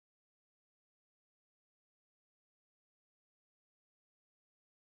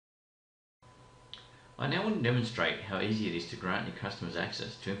I now want to demonstrate how easy it is to grant your customers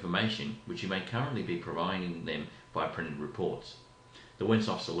access to information which you may currently be providing them by printed reports. The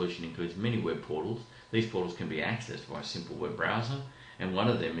Wennsoft solution includes many web portals. These portals can be accessed by a simple web browser, and one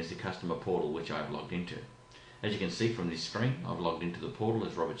of them is the customer portal which I have logged into. As you can see from this screen, I've logged into the portal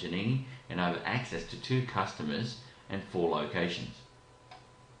as Robert Giannini, and I have access to 2 customers and 4 locations.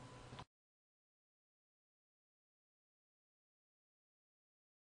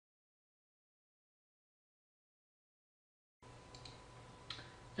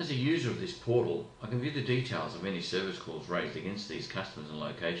 As a user of this portal, I can view the details of any service calls raised against these customers and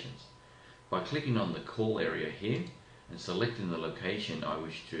locations. By clicking on the call area here and selecting the location I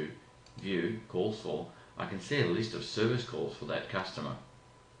wish to view calls for, I can see a list of service calls for that customer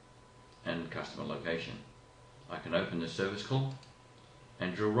and customer location. I can open the service call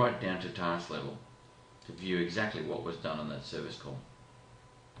and drill right down to task level to view exactly what was done on that service call.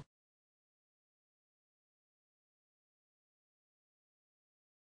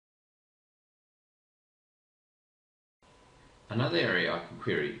 Another area I can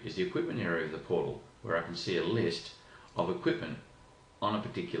query is the equipment area of the portal, where I can see a list of equipment on a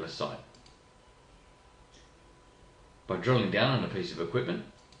particular site. By drilling down on a piece of equipment,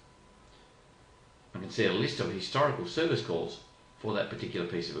 I can see a list of historical service calls for that particular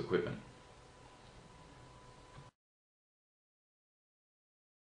piece of equipment.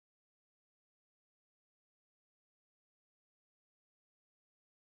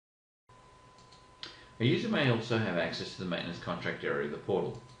 A user may also have access to the maintenance contract area of the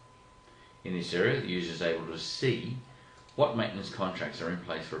portal. In this area, the user is able to see what maintenance contracts are in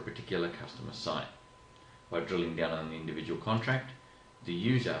place for a particular customer site. By drilling down on the individual contract, the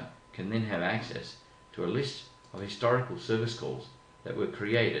user can then have access to a list of historical service calls that were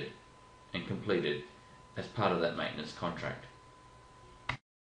created and completed as part of that maintenance contract.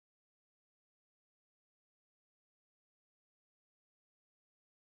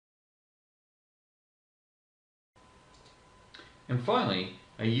 And finally,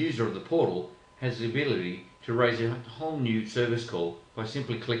 a user of the portal has the ability to raise a whole new service call by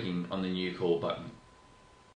simply clicking on the new call button.